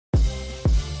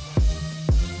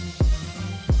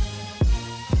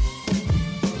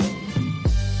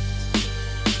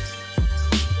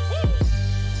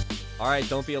All right,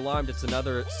 don't be alarmed. It's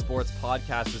another sports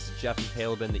podcast. This is Jeff and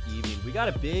Caleb in the evening. We got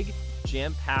a big,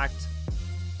 jam-packed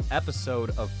episode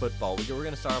of football. We're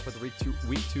going to start off with week two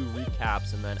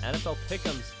recaps, and then NFL Pick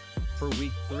Ems for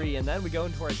week 3, and then we go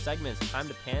into our segments, Time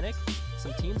to Panic,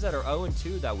 some teams that are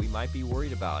 0-2 that we might be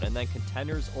worried about, and then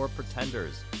Contenders or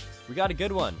Pretenders. We got a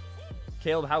good one.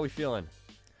 Caleb, how we feeling?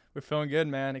 We're feeling good,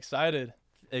 man. Excited.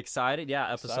 Excited?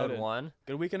 Yeah, episode 1.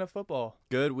 Good weekend of football.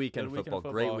 Good weekend of football.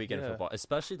 Great weekend of football.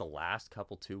 Especially the last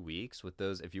 2 weeks with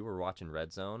those, if you were watching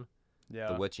Red Zone,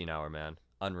 the witching hour, man.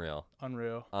 Unreal.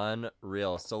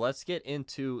 So let's get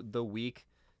into the week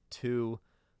 2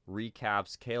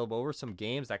 recaps. Caleb, over some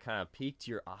games that kind of piqued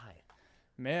your eye.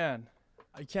 Man,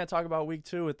 I can't talk about week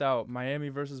 2 without Miami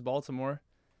versus Baltimore.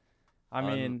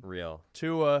 Unreal.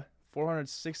 Tua,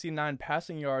 469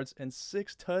 passing yards and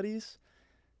 6 tutties.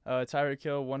 Tyreek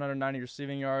Hill, 190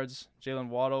 receiving yards. Jalen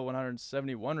Waddle,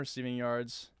 171 receiving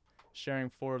yards, sharing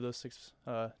 4 of those 6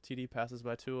 TD passes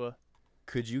by Tua.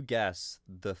 Could you guess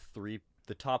the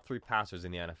top 3 passers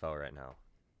in the NFL right now?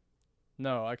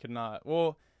 No, I could not.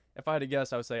 Well, if I had to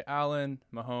guess, I would say Allen,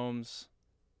 Mahomes,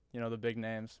 the big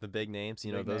names. The big names,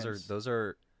 those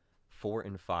are 4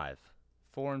 and 5.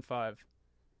 4 and 5.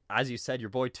 As you said,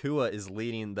 your boy Tua is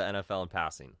leading the NFL in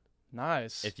passing.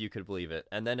 Nice. If you could believe it.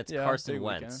 And then it's Carson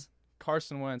Wentz. Weekend.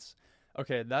 Carson Wentz.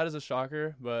 Okay, that is a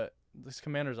shocker, but this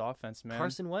Commanders offense, man.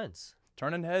 Carson Wentz.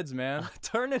 Turning heads, man.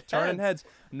 Turning heads.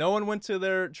 No one went to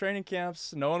their training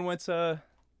camps. No one went to,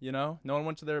 no one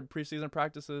went to their preseason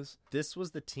practices. This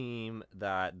was the team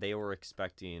that they were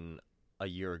expecting a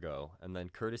year ago. And then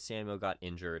Curtis Samuel got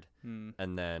injured.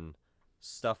 And then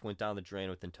stuff went down the drain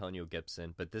with Antonio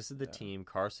Gibson. But this is the team,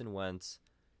 Carson Wentz.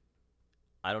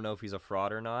 I don't know if he's a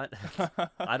fraud or not.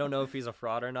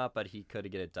 But he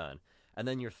could get it done. And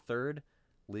then your third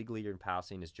league leader in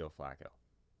passing is Joe Flacco.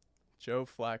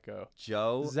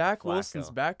 Zach Wilson's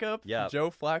backup? Yeah.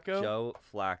 Joe Flacco? Joe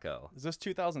Flacco. Is this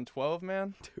 2012,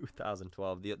 man?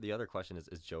 2012. The other question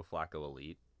is Joe Flacco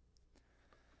elite?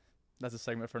 That's a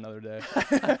segment for another day.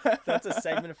 That's a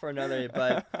segment for another day.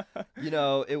 But,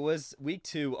 it was week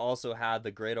 2 also had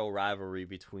the great old rivalry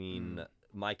between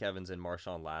Mike Evans and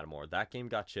Marshawn Lattimore. That game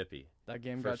got chippy.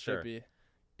 Chippy.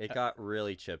 It got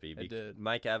really chippy. It did.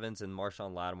 Mike Evans and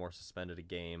Marshawn Lattimore suspended a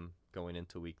game going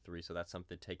into week 3, so that's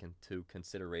something to take into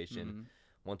consideration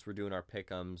once we're doing our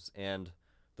pick-ems and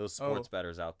those sports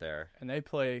bettors out there. And they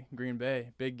play Green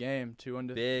Bay. Big game.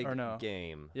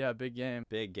 Game. Yeah, big game.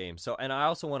 Big game. So, and I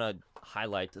also want to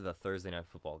highlight the Thursday night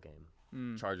football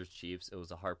game. Chargers-Chiefs. It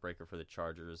was a heartbreaker for the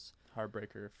Chargers.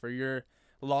 Heartbreaker for your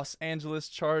Los Angeles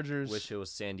Chargers. Wish it was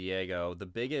San Diego. The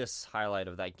biggest highlight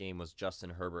of that game was Justin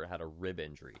Herbert had a rib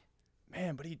injury.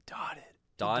 Man, but he dotted.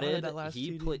 That last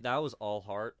TD. That was all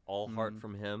heart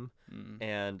from him.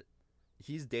 And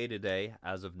he's day-to-day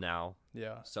as of now.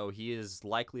 Yeah. So he is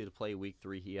likely to play week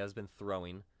 3. He has been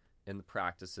throwing in the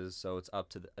practices, so it's up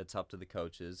to the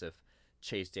coaches if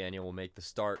Chase Daniel will make the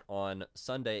start on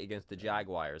Sunday against the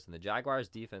Jaguars. And the Jaguars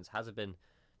defense hasn't been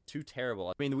too terrible.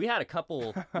 I mean, we had a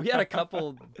couple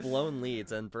blown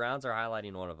leads, and Browns are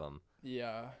highlighting one of them.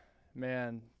 Yeah,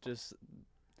 man, just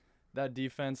that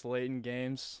defense late in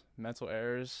games, mental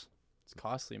errors, it's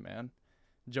costly, man.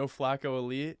 Joe Flacco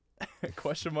elite?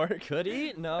 Question mark. Could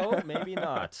he? No, maybe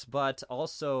not. But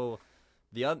also,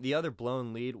 the other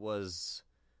blown lead was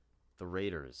the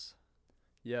Raiders.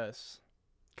 Yes,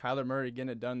 Kyler Murray getting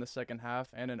it done in the second half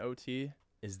and an OT.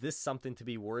 Is this something to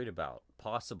be worried about?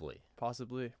 Possibly.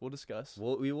 We'll discuss.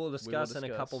 We will discuss in a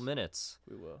couple minutes.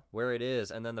 We will. Where it is.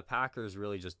 And then the Packers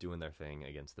really just doing their thing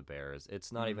against the Bears.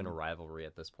 It's not even a rivalry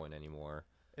at this point anymore.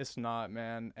 It's not,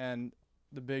 man. And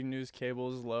the big news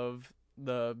cables love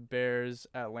the Bears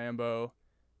at Lambeau.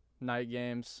 Night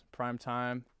games, prime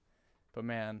time. But,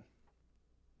 man,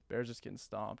 Bears just getting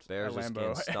stomped.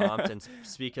 Getting stomped. And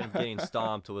speaking of getting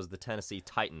stomped, was the Tennessee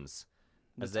Titans.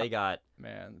 As they got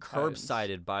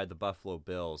curbsided by the Buffalo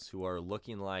Bills, who are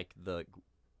looking like the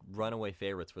runaway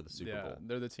favorites for the Super Bowl. Yeah,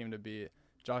 they're the team to beat.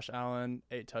 Josh Allen,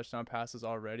 8 touchdown passes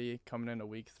already coming into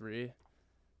week 3.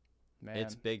 Man,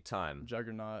 it's big time.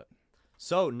 Juggernaut.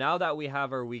 So now that we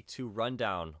have our week 2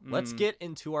 rundown, let's get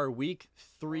into our week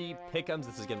 3 pick'ems.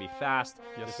 This is going to be fast.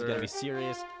 This is going to be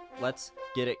serious. Let's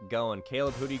get it going.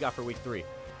 Caleb, who do you got for week 3?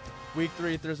 Week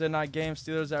 3, Thursday night game,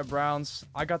 Steelers at Browns.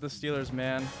 I got the Steelers,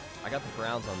 man. I got the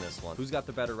Browns on this one. Who's got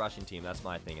the better rushing team? That's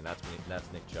my thing, and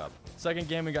that's Nick Chubb. Second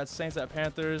game, we got Saints at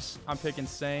Panthers. I'm picking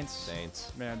Saints.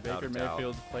 Saints. Man, Baker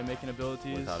Mayfield's playmaking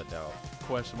abilities. Without a doubt.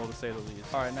 Questionable to say the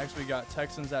least. All right, next we got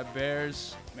Texans at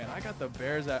Bears. Man, I got the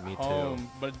Bears at Me home, too.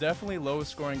 but definitely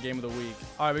lowest scoring game of the week.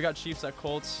 All right, we got Chiefs at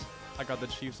Colts. I got the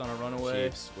Chiefs on a runaway.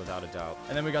 Chiefs, without a doubt.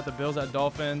 And then we got the Bills at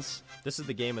Dolphins. This is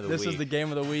the game of the week. This is the game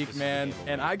of the week, This is man. the game of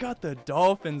the And week. I got the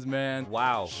Dolphins, man.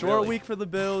 Wow. Short really? week for the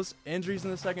Bills. Injuries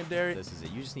in the secondary. This is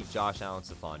it. You just need Josh Allen,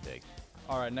 Stephon Diggs.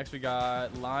 All right, next we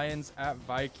got Lions at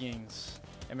Vikings.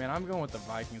 And, man, I'm going with the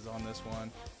Vikings on this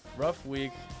one. Rough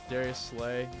week. Darius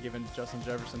Slay giving Justin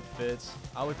Jefferson fits.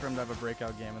 I look for him to have a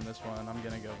breakout game in this one. I'm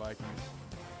going to go Vikings.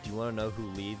 Do you want to know who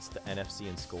leads the NFC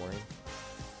in scoring?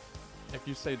 If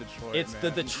you say Detroit, It's man.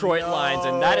 the Detroit Lions,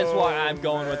 and that is why I'm No,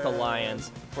 going with the man. Lions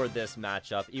for this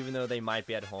matchup. Even though they might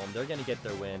be at home, they're going to get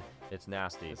their win. It's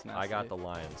nasty. It's I got nasty. the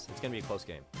Lions. It's going to be a close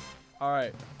game. All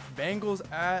right, Bengals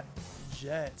at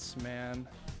Jets, man.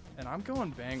 And I'm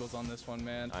going Bengals on this one,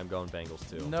 man. I'm going Bengals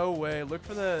too. No way. Look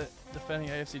for the defending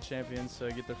AFC champions to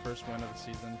get their first win of the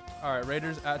season. All right,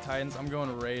 Raiders at Titans. I'm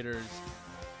going Raiders.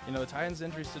 You know, the Titans'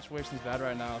 injury situation is bad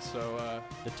right now, so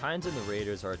The Titans and the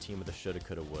Raiders are a team with a shoulda,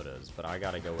 coulda, wouldas, but I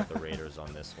got to go with the Raiders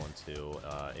on this one too.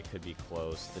 It could be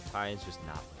close. The Titans just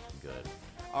not looking good.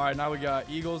 all right, now we got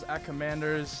Eagles at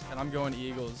Commanders, and I'm going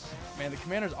Eagles. Man, the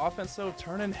Commanders' offense, though,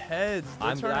 turning heads.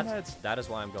 They're turning heads. That is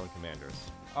why I'm going Commanders.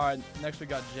 All right, next we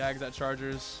got Jags at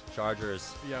Chargers.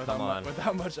 Chargers, Yeah, come on.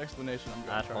 without much explanation, I'm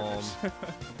going At Chargers.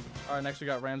 All right, next we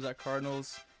got Rams at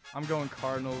Cardinals. I'm going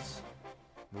Cardinals.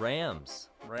 Rams,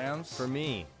 Rams? for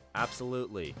me,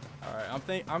 absolutely. All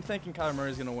right, I'm thinking Kyler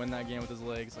Murray's going to win that game with his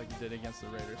legs like he did against the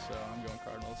Raiders, so I'm going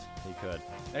Cardinals. He could.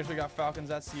 Next we got Falcons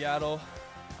at Seattle.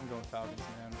 I'm going Falcons,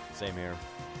 man. Same here.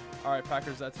 All right,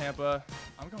 Packers at Tampa.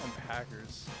 I'm going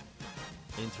Packers.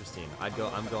 Interesting. I'm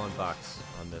going Bucks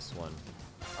on this one.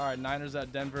 All right, Niners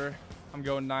at Denver. I'm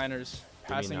going Niners. Give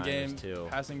me Passing Niners, game. too.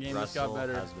 Passing game just Russell got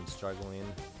better. has been struggling.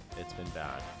 It's been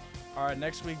bad. All right,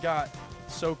 next we got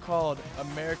so-called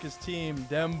America's team,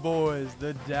 them boys,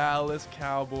 the Dallas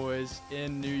Cowboys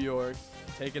in New York,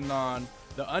 taking on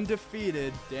the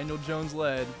undefeated, Daniel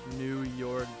Jones-led New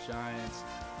York Giants.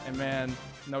 And, man,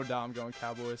 no doubt I'm going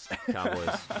Cowboys.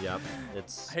 Cowboys. Yep.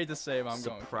 It's I hate to say it, but I'm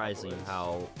going surprising Cowboys.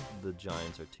 how the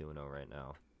Giants are 2-0 right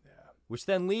now. Yeah. Which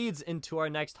then leads into our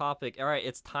next topic. All right,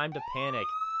 it's time to panic.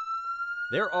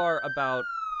 There are about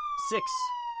 6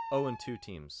 0-2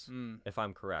 teams, if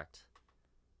I'm correct.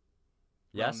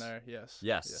 Around Yes? there, yes.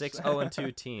 Yes, 6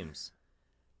 0-2 teams.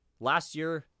 Last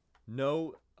year,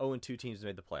 no 0-2 teams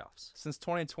made the playoffs. Since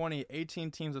 2020,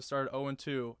 18 teams have started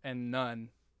 0-2, and none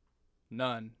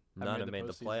None have made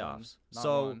the postseason. playoffs. Not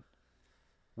So, one.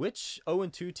 which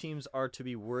 0-2 teams are to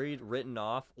be worried, written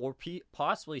off, or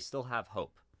possibly still have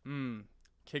hope?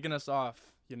 Kicking us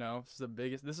off, you know,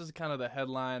 this is kind of the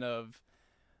headline of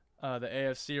the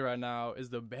AFC right now is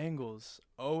the Bengals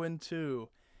 0-2.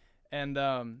 And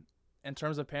in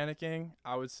terms of panicking,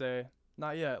 I would say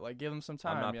not yet. Like, give them some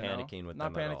time. I'm not you know? panicking with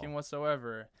not them at panicking all.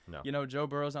 whatsoever. No. You know, Joe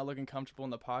Burrow's not looking comfortable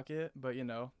in the pocket, but you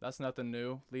know that's nothing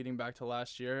new. Leading back to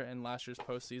last year and last year's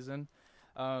postseason,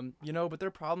 you know, but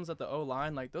their problems at the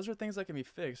O-line, like those are things that can be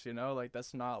fixed. You know, like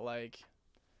that's not like,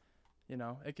 you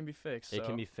know, it can be fixed. It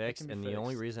can be fixed, be and the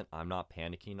only reason I'm not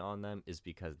panicking on them is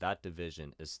because that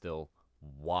division is still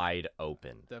wide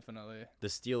open. Definitely. The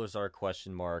Steelers are a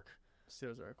question mark.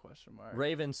 Steelers are a question mark.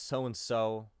 Ravens,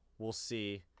 so-and-so. We'll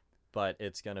see. But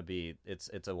it's going to be – it's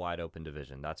a wide open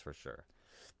division, that's for sure.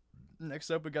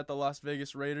 Next up, we got the Las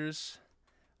Vegas Raiders.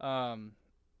 I'm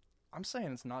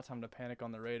saying it's not time to panic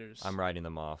on the Raiders. I'm writing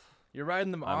them off. You're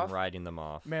riding them off? I'm writing them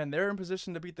off. Man, they're in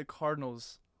position to beat the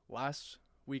Cardinals last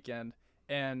weekend,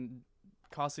 and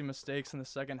costly mistakes in the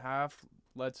second half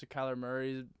led to Kyler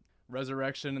Murray's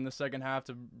resurrection in the second half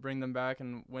to bring them back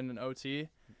and win an OT.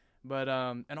 But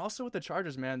and also with the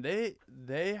Chargers, man,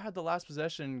 they had the last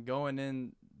possession going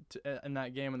in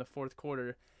that game in the fourth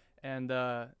quarter, and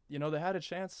you know they had a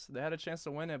chance. They had a chance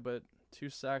to win it, but 2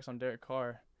 sacks on Derek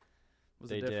Carr was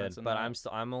the difference. They did,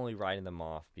 but I'm only writing them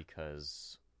off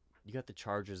because you got the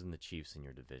Chargers and the Chiefs in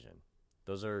your division.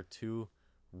 Those are 2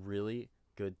 really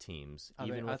good teams, I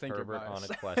even think with you're Herbert on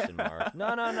biased. a question mark.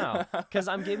 No, because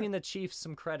I'm giving the Chiefs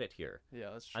some credit here. Yeah,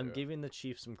 that's true. I'm giving the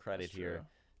Chiefs some credit That's here. true.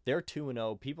 They're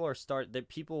 2-0.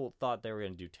 People thought they were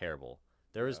going to do terrible.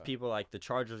 There was people like the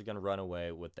Chargers are going to run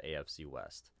away with the AFC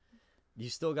West. You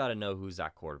still got to know who's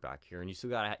that quarterback here, and you still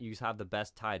got to have the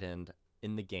best tight end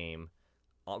in the game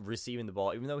receiving the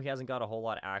ball, even though he hasn't got a whole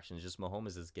lot of action. It's just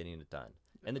Mahomes is getting it done.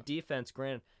 Yeah. And the defense,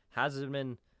 granted, hasn't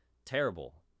been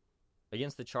terrible.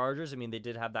 Against the Chargers, I mean, they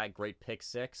did have that great pick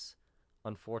 6,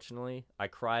 unfortunately. I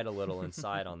cried a little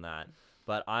inside on that.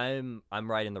 But I'm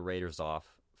writing the Raiders off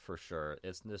for sure.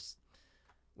 It's just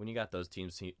when you got those 2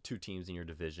 teams in your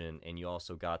division, and you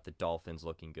also got the Dolphins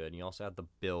looking good, and you also have the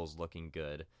Bills looking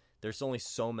good. There's only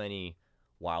so many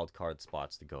wild card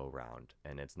spots to go around,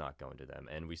 and it's not going to them.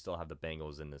 And we still have the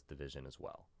Bengals in this division as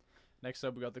well. Next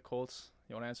up, we got the Colts.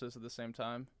 You want to answer this at the same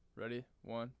time? Ready?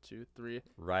 1, 2, 3.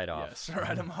 Right off. Yes,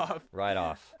 write them off. Right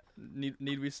off. Need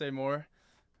we say more?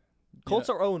 Colts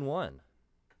are 0-1.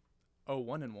 Oh,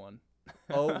 1-1.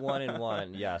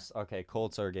 0-1-1. Yes. Okay.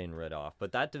 Colts are getting rid off,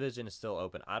 but that division is still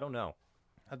open. I don't know.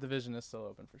 That division is still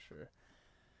open for sure.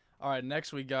 All right.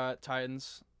 Next, we got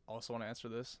Titans. Also want to answer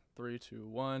this. 3, 2,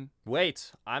 1.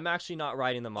 Wait, I'm actually not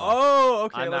writing them off. Oh,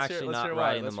 okay. I'm let's actually hear not why.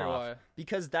 writing Let's them hear off why.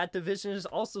 because that division is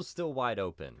also still wide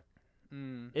open.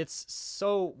 It's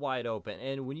so wide open,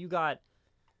 and when you got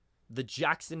the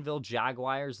Jacksonville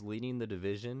Jaguars leading the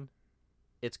division,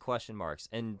 it's question marks.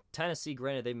 And Tennessee,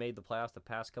 granted, they made the playoffs the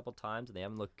past couple times, and they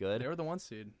haven't looked good. They were the 1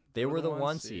 seed. They were the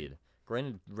 1 seed.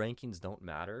 Granted, rankings don't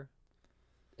matter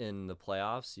in the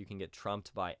playoffs. You can get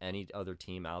trumped by any other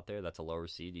team out there that's a lower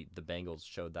seed. The Bengals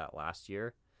showed that last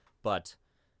year. But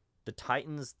the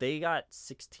Titans, they got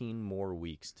 16 more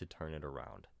weeks to turn it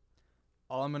around.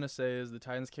 All I'm going to say is the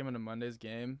Titans came into Monday's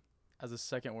game as the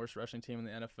second worst rushing team in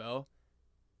the NFL.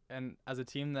 And as a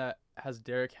team that has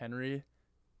Derrick Henry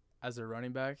as their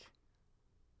running back,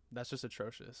 that's just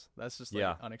atrocious. That's just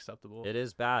unacceptable. It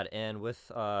is bad. And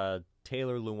with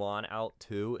Taylor Lewan out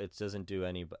too, it doesn't do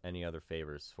any other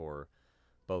favors for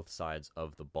both sides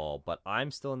of the ball. But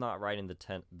I'm still not writing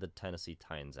the Tennessee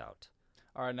Titans out.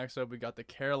 All right, next up we got the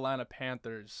Carolina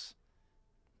Panthers.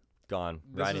 Gone.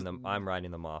 I'm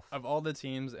writing them off. Of all the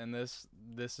teams in this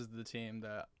is the team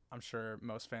that I'm sure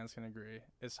most fans can agree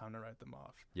it's time to write them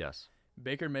off. Yes.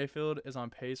 Baker Mayfield is on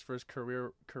pace for his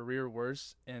career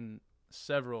worst in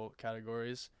several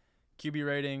categories: QB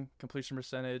rating, completion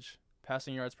percentage,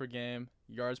 passing yards per game,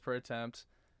 yards per attempt,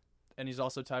 and he's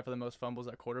also tied for the most fumbles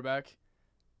at quarterback.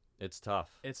 It's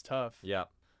tough. Yeah.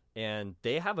 And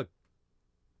they have a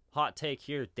hot take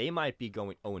here. They might be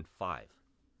going 0-5.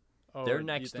 Their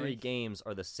next 3 games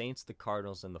are the Saints, the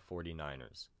Cardinals, and the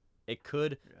 49ers. It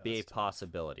could be a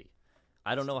possibility.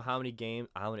 I don't know how many games.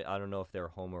 I don't know if they're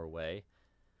home or away.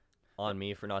 On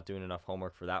me for not doing enough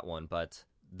homework for that one, but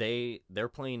they're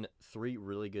playing 3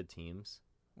 really good teams.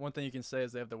 One thing you can say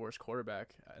is they have the worst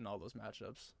quarterback in all those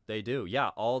matchups. They do, yeah,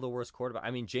 all the worst quarterback.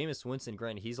 I mean, Jameis Winston,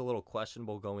 granted, he's a little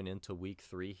questionable going into week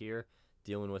 3 here,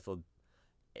 dealing with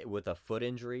a foot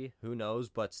injury. Who knows?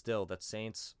 But still, that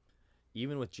Saints,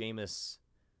 even with Jameis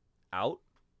out,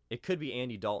 it could be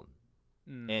Andy Dalton,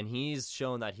 and he's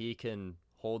shown that he can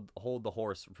hold the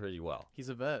horse pretty well. He's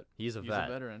a vet. He's a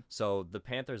veteran. So the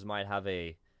Panthers might have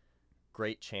a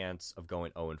great chance of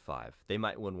going 0-5. They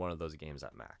might win one of those games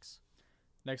at max.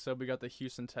 Next up, we got the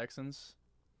Houston Texans.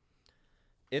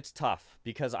 It's tough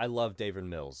because I love David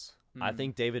Mills. I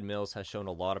think David Mills has shown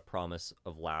a lot of promise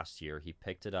of last year. He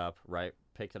picked it up right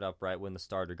when the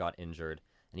starter got injured,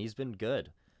 and he's been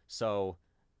good. So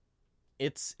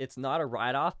it's not a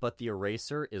write-off, but the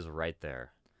eraser is right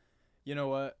there. You know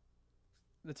what?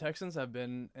 The Texans have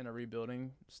been in a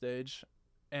rebuilding stage,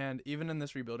 and even in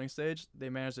this rebuilding stage, they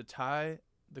managed to tie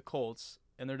the Colts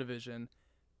in their division,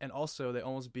 and also they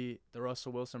almost beat the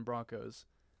Russell Wilson Broncos.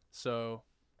 So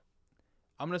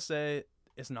I'm going to say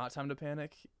it's not time to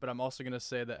panic, but I'm also going to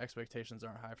say that expectations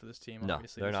aren't high for this team. No,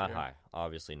 they're not high.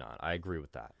 Obviously not. I agree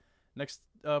with that. Next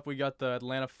up, we got the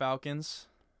Atlanta Falcons.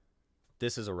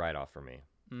 This is a write-off for me.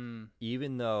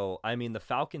 Even though, I mean, the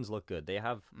Falcons look good. They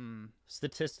have,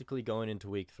 statistically going into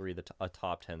week 3, a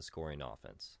top 10 scoring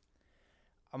offense.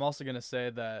 I'm also going to say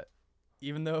that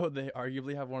even though they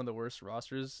arguably have one of the worst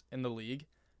rosters in the league,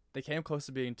 they came close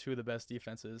to being 2 of the best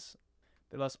defenses.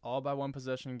 They lost all by 1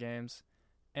 possession games.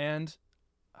 And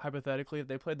hypothetically, if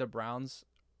they played the Browns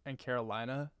and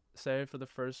Carolina, say, for the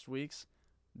first weeks,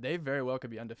 they very well could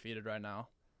be undefeated right now.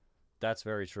 That's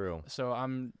very true. So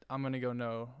I'm going to go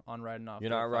no on writing off. You're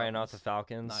not writing off the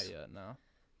Falcons? Not yet, no.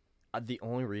 The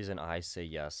only reason I say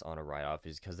yes on a write-off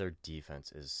is because their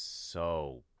defense is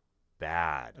so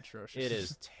bad. Atrocious. It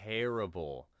is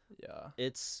terrible. Yeah.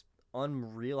 It's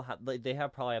unreal. They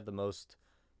probably have the most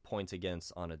points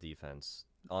against on a defense,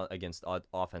 against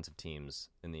offensive teams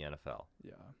in the NFL.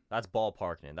 Yeah. That's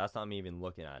ballparking it. That's not me even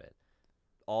looking at it.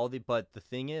 But the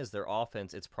thing is, their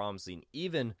offense, it's promising,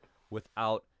 even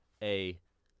without a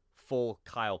full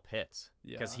Kyle Pitts,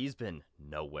 because he's been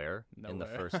nowhere in the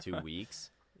first 2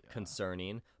 weeks.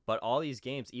 Concerning. But all these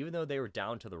games, even though they were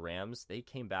down to the Rams, they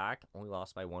came back, only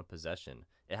lost by 1 possession.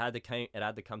 It had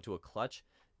to come to a clutch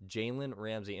Jalen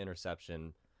Ramsey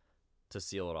interception to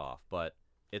seal it off. But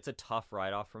it's a tough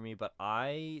write-off for me. But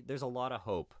there's a lot of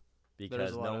hope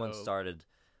because no one started.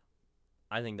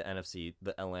 I think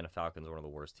the Atlanta Falcons are one of the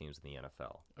worst teams in the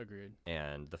NFL. Agreed.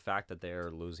 And the fact that they're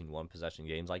losing 1 possession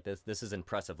games like this is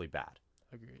impressively bad.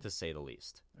 Agreed. to say the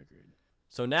least. Agreed.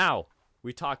 So now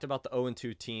we talked about the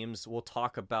 0-2 teams. We'll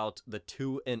talk about the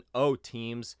 2-0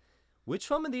 teams. Which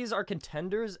one of these are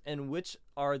contenders and which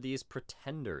are these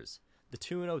pretenders? The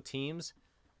 2-0 teams,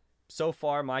 so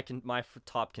far my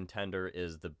top contender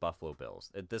is the Buffalo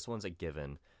Bills. This one's a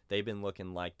given. They've been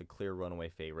looking like the clear runaway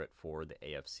favorite for the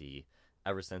AFC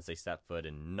ever since they stepped foot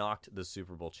and knocked the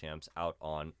Super Bowl champs out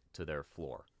onto their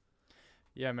floor.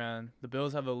 Yeah, man. The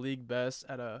Bills have the league best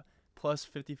at a plus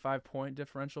 55-point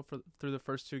differential through the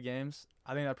first 2 games.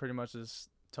 I think that pretty much just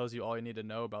tells you all you need to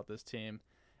know about this team.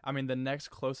 I mean, the next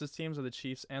closest teams are the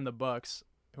Chiefs and the Bucks,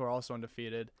 who are also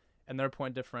undefeated, and their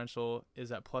point differential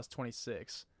is at plus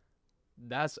 26.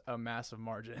 That's a massive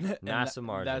margin. Massive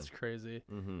margin. That's crazy.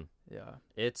 Mm-hmm. Yeah.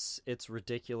 It's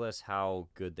ridiculous how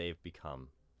good they've become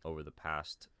over the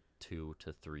past 2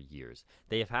 to 3 years.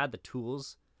 They have had the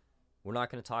tools. We're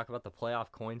not going to talk about the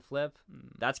playoff coin flip.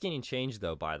 That's getting changed,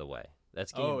 though, by the way.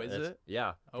 Is it?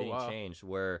 Yeah, getting changed,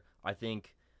 where I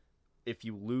think if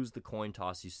you lose the coin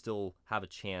toss, you still have a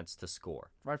chance to score.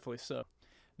 Rightfully so.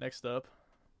 Next up,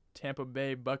 Tampa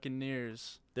Bay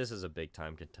Buccaneers. This is a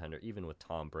big-time contender, even with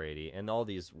Tom Brady and all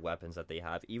these weapons that they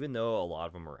have. Even though a lot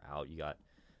of them are out, you got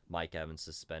Mike Evans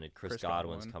suspended. Chris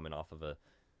Godwin's coming off of a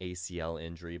ACL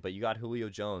injury. But you got Julio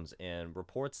Jones, and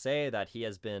reports say that he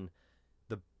has been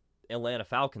the Atlanta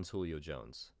Falcons Julio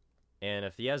Jones. And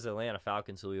if he has the Atlanta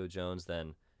Falcons Julio Jones,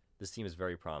 then this team is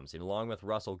very promising, along with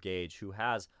Russell Gage, who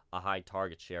has a high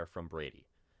target share from Brady.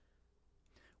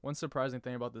 One surprising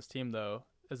thing about this team, though,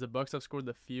 is the Bucs have scored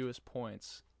the fewest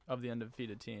points of the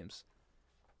undefeated teams.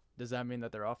 Does that mean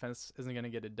that their offense isn't going to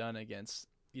get it done against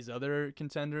these other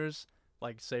contenders,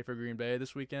 like, say, for Green Bay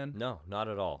this weekend? No, not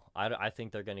at all. I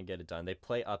think they're going to get it done. They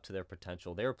play up to their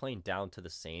potential. They were playing down to the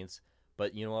Saints,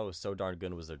 but you know what was so darn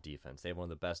good was their defense. They have one of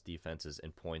the best defenses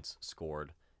in points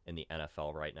scored in the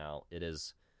NFL right now. It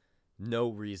is no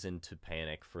reason to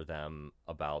panic for them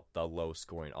about the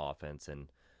low-scoring offense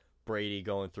and Brady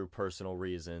going through personal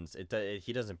reasons.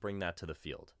 He doesn't bring that to the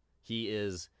field. He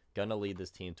is going to lead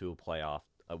this team to a playoff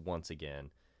once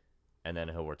again, and then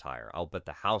he'll retire. I'll bet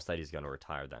the house that he's going to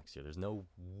retire next year. There's no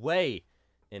way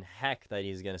in heck that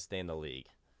he's going to stay in the league.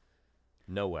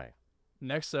 No way.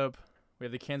 Next up, we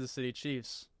have the Kansas City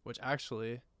Chiefs, which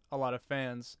actually a lot of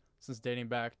fans, since dating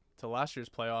back to last year's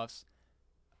playoffs,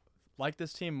 like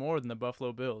this team more than the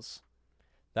Buffalo Bills.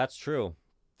 That's true.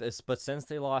 But since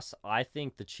they lost, I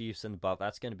think the Chiefs and the Buff,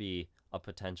 that's going to be a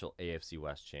potential AFC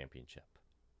West championship.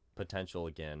 Potential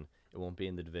again. It won't be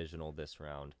in the divisional this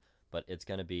round, but this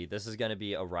is going to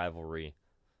be a rivalry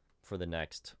for the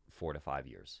next 4 to 5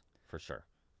 years, for sure.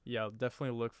 Yeah,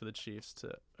 definitely look for the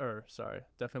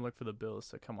definitely look for the Bills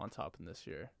to come on top in this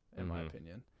year, in my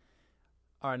opinion.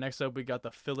 All right, next up, we got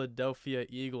the Philadelphia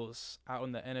Eagles out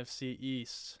in the NFC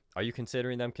East. Are you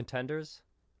considering them contenders?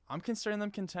 I'm considering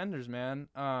them contenders, man.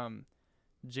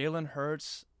 Jalen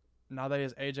Hurts, now that he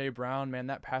has A.J. Brown, man,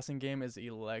 that passing game is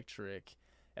electric.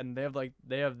 And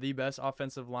they have the best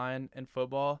offensive line in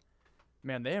football.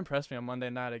 Man, they impressed me on Monday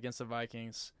night against the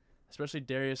Vikings, especially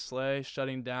Darius Slay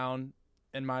shutting down,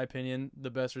 in my opinion, the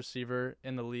best receiver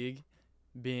in the league,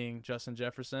 being Justin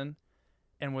Jefferson.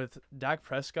 And with Dak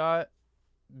Prescott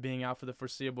being out for the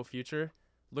foreseeable future,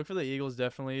 look for the Eagles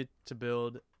definitely to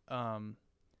build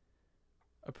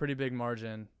a pretty big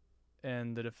margin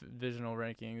in the divisional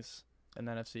rankings in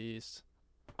the NFC East.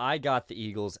 I got the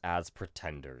Eagles as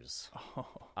pretenders.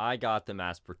 Oh. I got them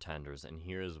as pretenders, and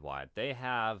here's why. They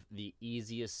have the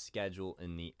easiest schedule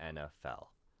in the NFL.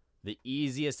 The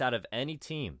easiest out of any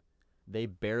team. They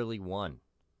barely won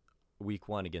week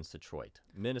 1 against Detroit.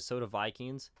 Minnesota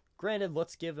Vikings, granted,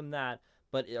 let's give them that,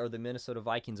 but are the Minnesota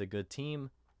Vikings a good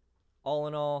team? All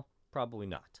in all, probably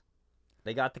not.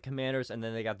 They got the Commanders, and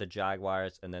then they got the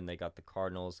Jaguars, and then they got the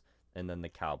Cardinals, and then the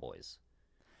Cowboys.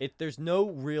 There's no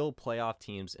real playoff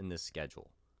teams in this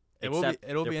schedule. It'll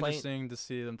be interesting to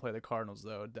see them play the Cardinals,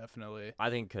 though, definitely.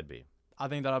 I think it could be. I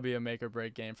think that'll be a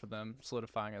make-or-break game for them,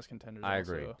 solidifying as contenders. I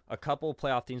agree. A couple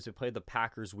playoff teams, they played the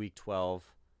Packers week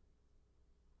 12,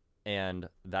 and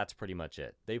that's pretty much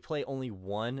it. They play only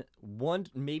one,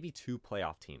 maybe 2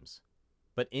 playoff teams.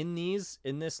 But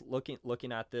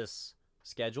looking at this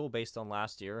schedule based on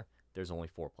last year, there's only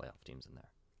 4 playoff teams in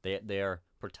there. They are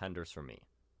pretenders for me.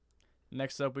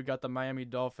 Next up, we got the Miami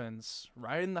Dolphins,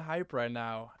 riding the hype right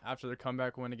now after their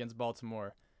comeback win against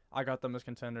Baltimore. I got them as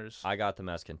contenders. I got them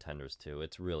as contenders, too.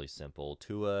 It's really simple.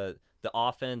 The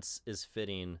offense is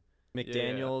fitting.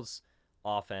 McDaniel's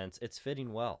offense, it's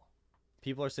fitting well.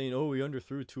 People are saying, oh, we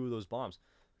underthrew 2 of those bombs.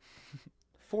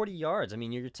 40 yards. I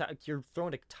mean, you're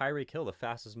throwing to Tyreek Hill, the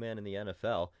fastest man in the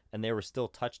NFL, and they were still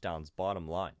touchdowns, bottom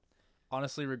line.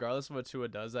 Honestly, regardless of what Tua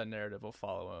does, that narrative will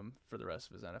follow him for the rest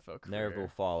of his NFL career. Narrative will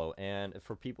follow. And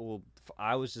for people,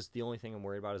 I was just the only thing I'm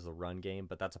worried about is the run game,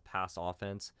 but that's a pass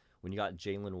offense. When you got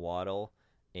Jalen Waddle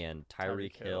and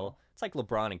Tyreek Hill, it's like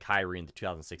LeBron and Kyrie in the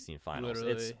 2016 finals.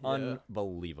 Literally, it's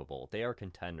unbelievable. They are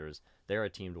contenders. They're a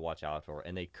team to watch out for,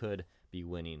 and they could be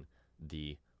winning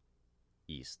the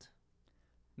East.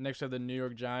 Next we have the New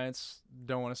York Giants.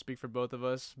 Don't want to speak for both of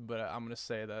us, but I'm going to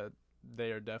say that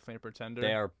they are definitely a pretender.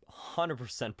 They are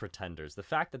 100% pretenders. The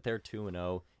fact that they're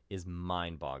 2-0 is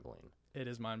mind-boggling. It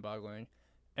is mind-boggling.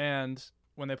 And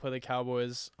when they play the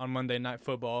Cowboys on Monday Night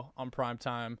Football on prime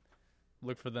time,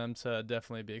 look for them to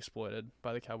definitely be exploited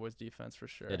by the Cowboys defense for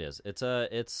sure. It is.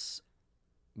 It's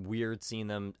weird seeing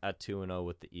them at 2-0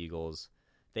 with the Eagles.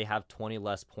 They have 20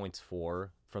 less points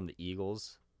from the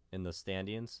Eagles in the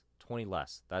standings. 20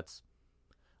 less. That's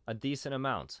a decent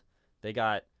amount. They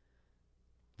got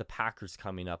the Packers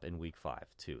coming up in week 5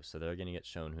 too, so they're going to get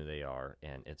shown who they are,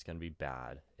 and it's going to be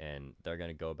bad, and they're going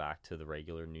to go back to the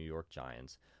regular New York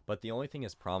Giants. But the only thing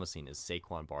is promising is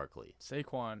Saquon Barkley.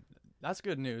 That's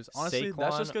good news. Honestly,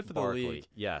 that's just good for the league.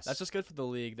 Yes, that's just good for the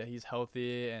league that he's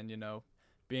healthy and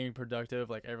being productive.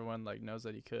 Like everyone knows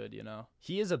that he could.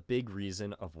 He is a big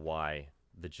reason of why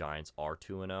the Giants are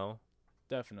 2-0.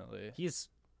 Definitely,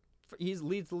 he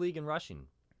leads the league in rushing.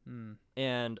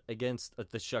 And against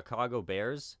the Chicago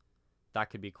Bears, that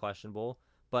could be questionable.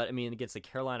 But, against the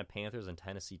Carolina Panthers and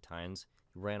Tennessee Titans,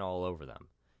 he ran all over them.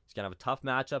 He's going to have a tough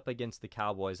matchup against the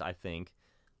Cowboys, I think.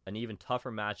 An even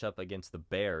tougher matchup against the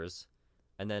Bears.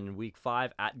 And then in week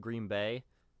 5 at Green Bay,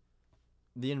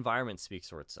 the environment speaks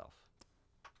for itself.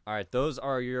 All right, those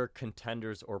are your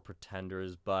contenders or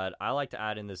pretenders. But I like to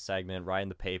add in this segment, right in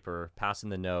the paper, passing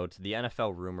the note, the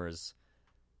NFL rumors.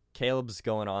 Caleb's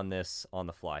going on this on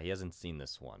the fly. He hasn't seen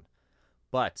this one.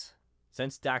 But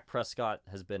since Dak Prescott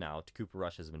has been out, Cooper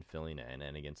Rush has been filling in,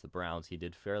 and against the Browns, he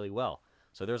did fairly well.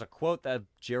 So there's a quote that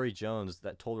Jerry Jones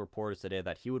that told reporters today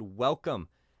that he would welcome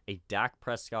a Dak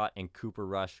Prescott and Cooper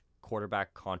Rush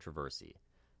quarterback controversy.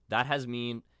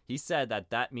 He said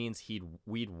that means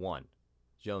we'd won,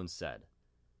 Jones said.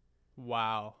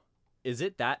 Wow. Is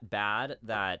it that bad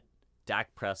that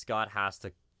Dak Prescott has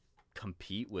to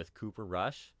compete with Cooper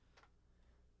Rush?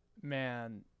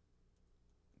 Man,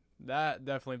 that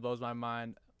definitely blows my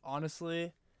mind.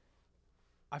 Honestly,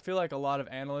 I feel like a lot of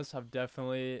analysts have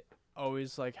definitely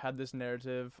always had this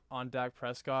narrative on Dak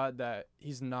Prescott that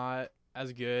he's not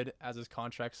as good as his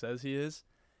contract says he is.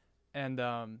 And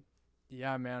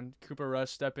yeah, man, Cooper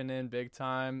Rush stepping in big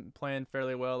time, playing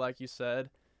fairly well like you said.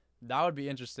 That would be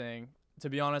interesting. To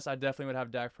be honest, I definitely would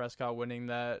have Dak Prescott winning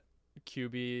that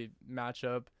QB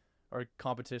matchup or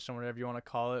competition, whatever you want to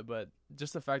call it. But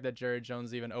just the fact that Jerry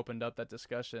Jones even opened up that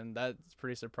discussion, that's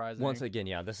pretty surprising. Once again,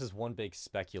 yeah, this is one big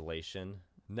speculation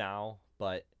now,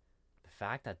 but the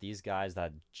fact that these guys,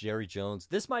 that Jerry Jones,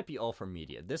 this might be all for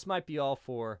media. This might be all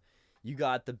for, you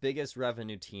got the biggest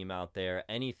revenue team out there,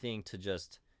 anything to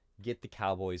just get the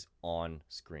Cowboys on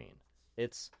screen.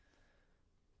 It's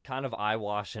kind of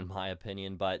eyewash in my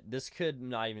opinion, but this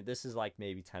is like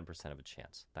maybe 10% of a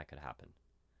chance that could happen.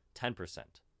 10%.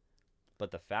 But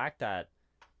the fact that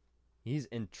he's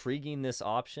intriguing this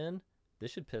option, this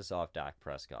should piss off Dak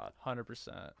Prescott.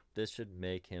 100%. This should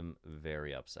make him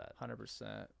very upset.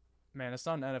 100%. Man, it's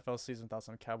not an NFL season without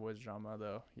some Cowboys drama,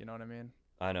 though. You know what I mean?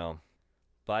 I know.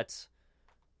 But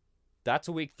that's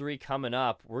week 3 coming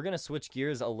up. We're going to switch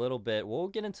gears a little bit. We'll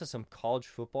get into some college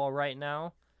football right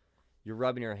now. You're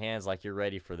rubbing your hands like you're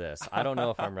ready for this. I don't know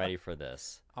if I'm ready for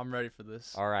this. I'm ready for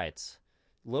this. All right.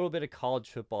 A little bit of college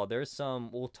football.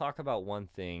 We'll talk about one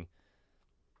thing.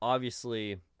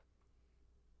 Obviously,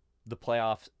 the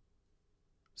playoff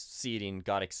seeding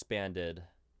got expanded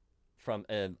from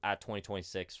at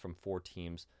 2026 from 4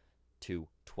 teams to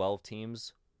 12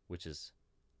 teams, which is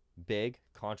big,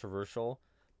 controversial.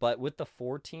 But with the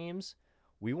 4 teams,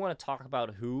 we want to talk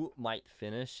about who might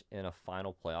finish in a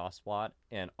final playoff spot.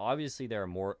 And obviously, there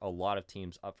are a lot of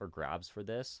teams up for grabs for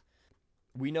this.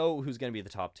 We know who's going to be the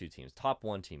top 2 teams, top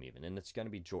 1 team even, and it's going to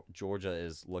be Georgia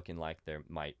is looking like they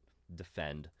might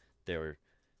defend their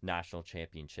national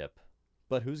championship.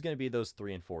 But who's going to be those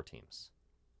 3 and 4 teams?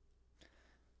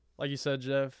 Like you said,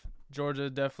 Jeff, Georgia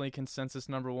definitely consensus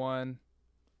number 1.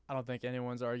 I don't think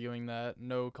anyone's arguing that.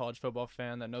 No college football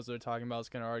fan that knows what they're talking about is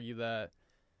going to argue that.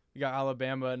 We got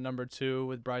Alabama at number 2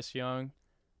 with Bryce Young,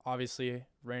 obviously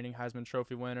reigning Heisman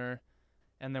Trophy winner.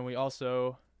 And then we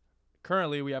also...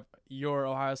 Currently, we have your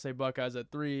Ohio State Buckeyes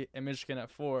at 3 and Michigan at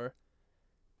 4.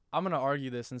 I'm going to argue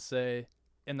this and say,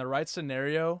 in the right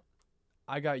scenario,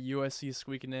 I got USC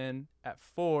squeaking in at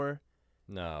 4.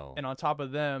 No. And on top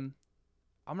of them,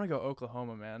 I'm going to go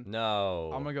Oklahoma, man. No.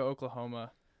 I'm going to go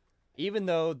Oklahoma. Even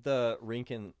though the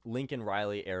Lincoln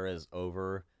Riley era is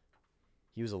over,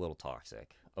 he was a little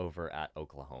toxic over at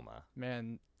Oklahoma.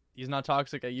 Man, he's not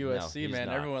toxic at USC, No, man.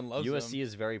 not. Everyone loves him. USC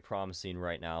is very promising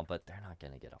right now, but they're not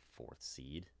going to get a 4th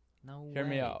seed. No way.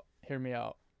 Hear me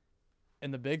out.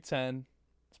 In the Big Ten,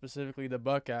 specifically the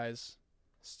Buckeyes,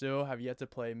 still have yet to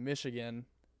play Michigan.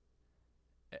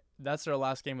 That's their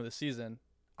last game of the season.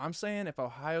 I'm saying if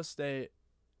Ohio State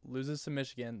loses to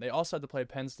Michigan, they also have to play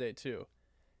Penn State too.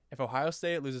 If Ohio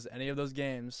State loses any of those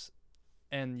games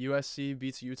and USC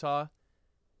beats Utah,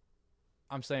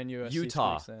 I'm saying USC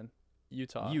squeaks in.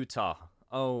 Utah.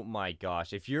 Oh my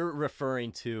gosh. If you're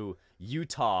referring to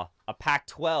Utah, a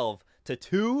Pac-12, to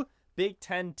 2 Big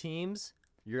Ten teams,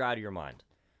 you're out of your mind.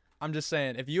 I'm just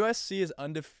saying, if USC is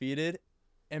undefeated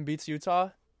and beats Utah,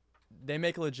 they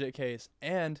make a legit case.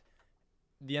 And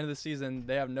at the end of the season,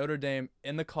 they have Notre Dame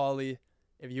in the Collie.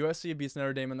 If USC beats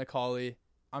Notre Dame in the Collie,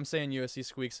 I'm saying USC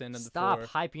squeaks in the 4. Stop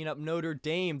hyping up Notre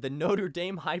Dame. The Notre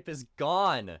Dame hype is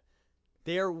gone.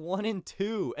 They are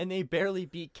 1-2, and they barely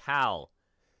beat Cal.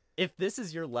 If this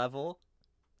is your level,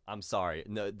 I'm sorry.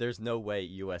 No, there's no way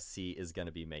USC is going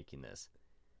to be making this.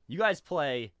 You guys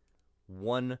play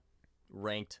one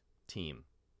ranked team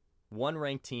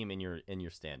in your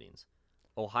standings.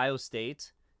 Ohio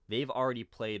State, they've already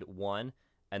played one,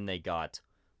 and they got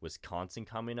Wisconsin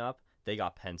coming up. They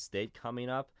got Penn State coming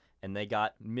up, and they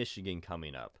got Michigan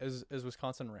coming up. Is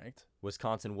Wisconsin ranked?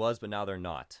 Wisconsin was, but now they're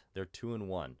not. They're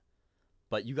 2-1.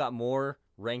 But you got more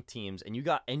ranked teams, and you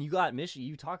got Michigan.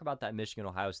 You talk about that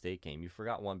Michigan-Ohio State game. You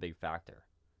forgot one big factor.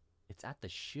 It's at the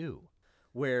shoe,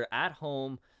 where at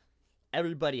home,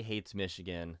 everybody hates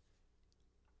Michigan.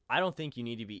 I don't think you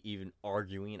need to be even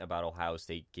arguing about Ohio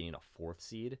State getting a 4th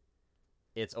seed.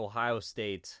 It's Ohio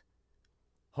State.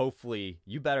 Hopefully,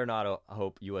 you better not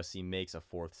hope USC makes a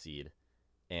 4th seed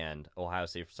and Ohio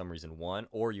State for some reason 1,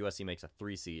 or USC makes a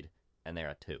 3 seed and they're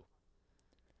at 2.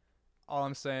 All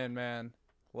I'm saying, man,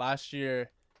 last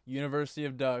year, University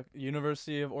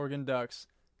of Oregon Ducks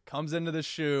comes into the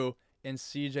shoe, and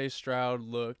C.J. Stroud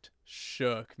looked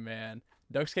shook, man.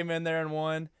 Ducks came in there and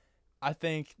won. I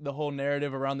think the whole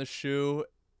narrative around the shoe,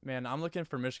 man, I'm looking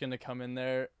for Michigan to come in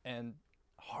there and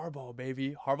Harbaugh,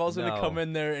 baby. Harbaugh's going to come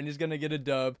in there, and he's going to get a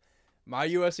dub. My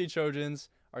USC Trojans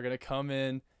are going to come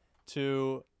in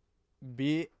to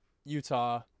beat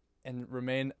Utah and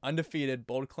remain undefeated,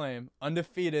 bold claim,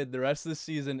 undefeated the rest of the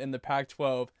season in the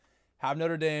Pac-12. Have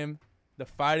Notre Dame, the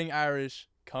Fighting Irish,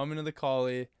 come into the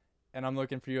Collie, and I'm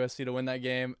looking for USC to win that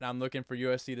game, and I'm looking for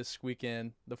USC to squeak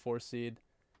in the 4th seed.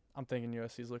 I'm thinking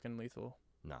USC's looking lethal.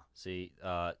 No. See,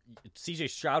 C.J.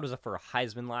 Stroud was up for a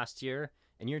Heisman last year,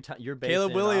 and you're basing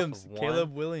Caleb Williams. it off of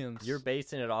Caleb Williams. You're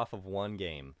basing it off of one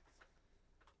game.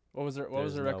 What was their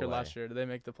record last year? Did they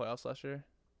make the playoffs last year?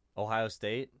 Ohio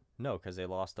State? No, because they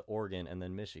lost to Oregon and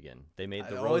then Michigan. They made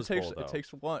the Rose Bowl, though.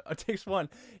 It takes one.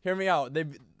 Hear me out.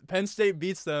 Penn State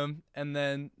beats them, and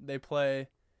then they play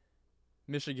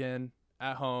Michigan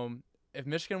at home. If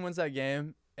Michigan wins that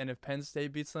game, and if Penn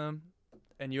State beats them,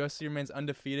 and USC remains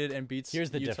undefeated and beats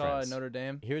Utah and Notre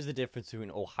Dame. Here's the difference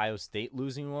between Ohio State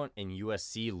losing one and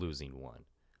USC losing one.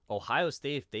 Ohio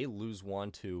State, if they lose one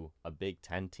to a Big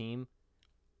Ten team,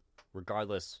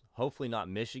 regardless, hopefully not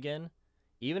Michigan,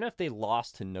 even if they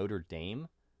lost to Notre Dame,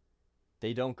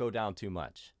 they don't go down too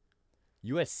much.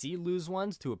 USC lose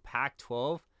ones to a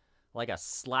Pac-12, like a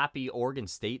slappy Oregon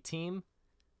State team,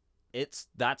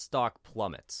 that stock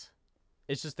plummets.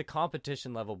 It's just the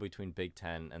competition level between Big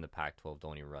Ten and the Pac-12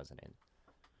 don't even resonate.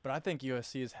 But I think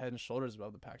USC is head and shoulders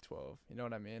above the Pac-12. You know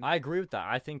what I mean? I agree with that.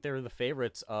 I think they're the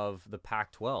favorites of the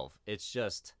Pac-12. It's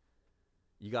just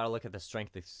you got to look at the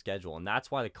strength of the schedule, and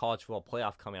that's why the college football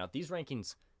playoff coming out. These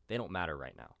rankings, they don't matter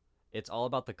right now. It's all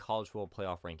about the college football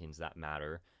playoff rankings that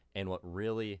matter and what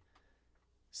really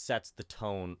sets the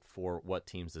tone for what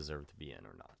teams deserve to be in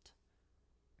or not.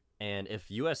 And if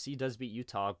USC does beat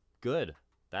Utah, good.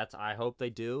 I hope they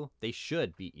do. They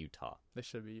should beat Utah. They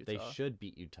should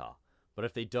beat Utah. But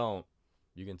if they don't,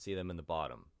 you can see them in the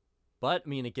bottom. But I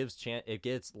mean, it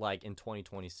gets like in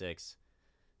 2026,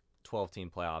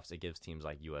 12-team playoffs. It gives teams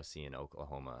like USC and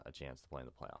Oklahoma a chance to play in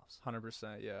the playoffs.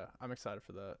 100%. Yeah, I'm excited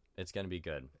for that. It's gonna be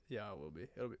good. Yeah, it will be.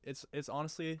 It's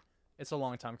honestly, it's a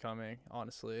long time coming.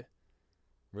 Honestly,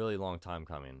 really long time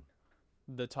coming.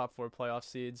 The top 4 playoff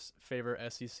seeds favor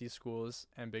SEC schools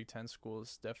and Big Ten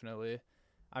schools, definitely.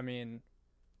 I mean,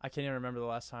 I can't even remember the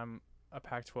last time a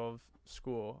Pac-12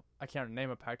 school. I can't name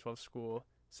a Pac-12 school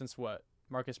since what?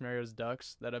 Marcus Mariota's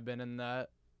Ducks that have been in that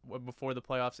before the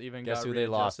playoffs even got readjusted. Guess who they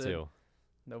lost to?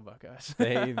 No Buckeyes.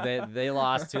 They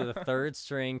lost to the 3rd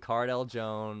string Cardell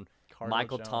Jones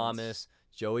Michael Thomas,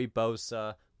 Joey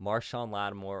Bosa, Marshawn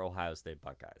Lattimore, Ohio State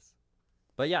Buckeyes.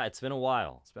 But yeah, it's been a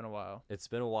while. It's been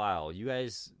a while. You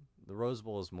guys, the Rose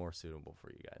Bowl is more suitable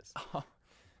for you guys.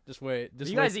 Just wait.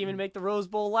 You guys even make the Rose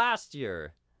Bowl last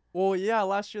year. Well, yeah,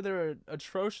 last year they were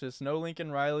atrocious. No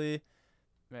Lincoln Riley.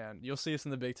 Man, you'll see us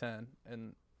in the Big Ten,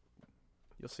 and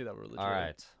you'll see that we're legit. All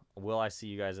right. Will I see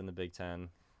you guys in the Big Ten?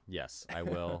 Yes, I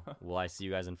will. Will I see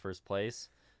you guys in first place?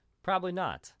 Probably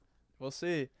not. We'll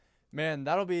see. Man,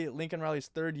 that'll be Lincoln Riley's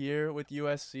third year with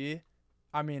USC.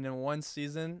 I mean, in one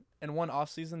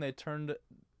offseason, they turned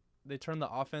the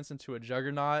offense into a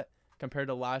juggernaut compared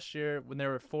to last year when they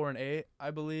were 4-8,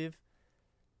 I believe.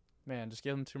 Man, just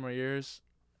give them 2 more years.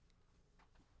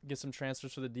 Get some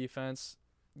transfers for the defense.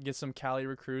 Get some Cali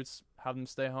recruits. Have them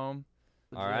stay home.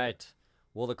 All right.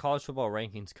 Well, the college football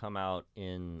rankings come out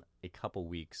in a couple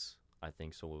weeks, I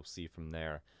think, so we'll see from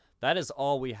there. That is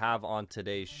all we have on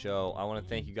today's show. I want to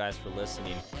thank you guys for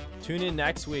listening. Tune in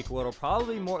next week. It'll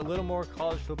probably be a little more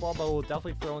college football, but we'll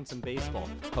definitely throw in some baseball.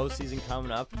 Postseason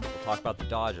coming up. We'll talk about the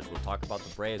Dodgers. We'll talk about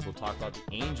the Braves. We'll talk about the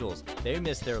Angels. They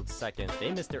missed their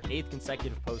 8th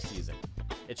consecutive postseason.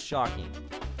 It's shocking.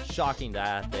 Shocking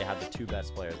that they had the 2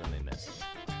 best players and they missed.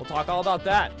 We'll talk all about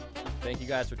that. Thank you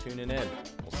guys for tuning in.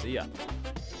 We'll see ya.